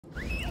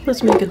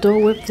Let's make a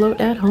Dole Whip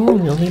Float at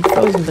home. You'll need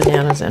frozen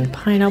bananas and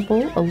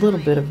pineapple, a little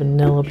bit of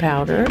vanilla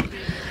powder.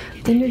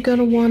 Then you're going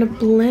to want to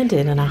blend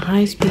it in a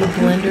high-speed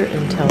blender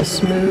until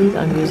smooth.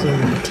 I'm using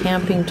my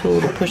tamping tool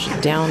to push it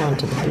down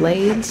onto the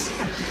blades.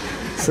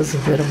 This is a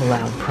bit of a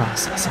loud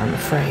process, I'm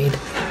afraid.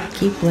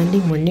 Keep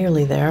blending, we're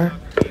nearly there.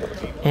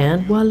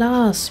 And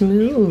voila,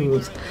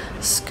 smooth.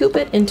 Scoop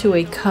it into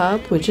a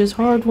cup, which is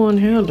hard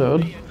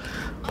one-handed.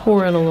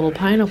 Pour in a little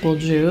pineapple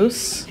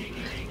juice.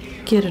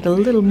 Get it a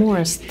little more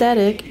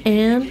aesthetic,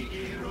 and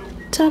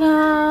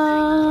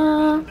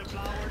ta-da!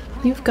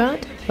 You've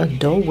got a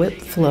Dole Whip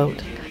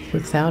Float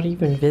without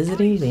even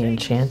visiting the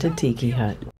Enchanted Tiki Hut.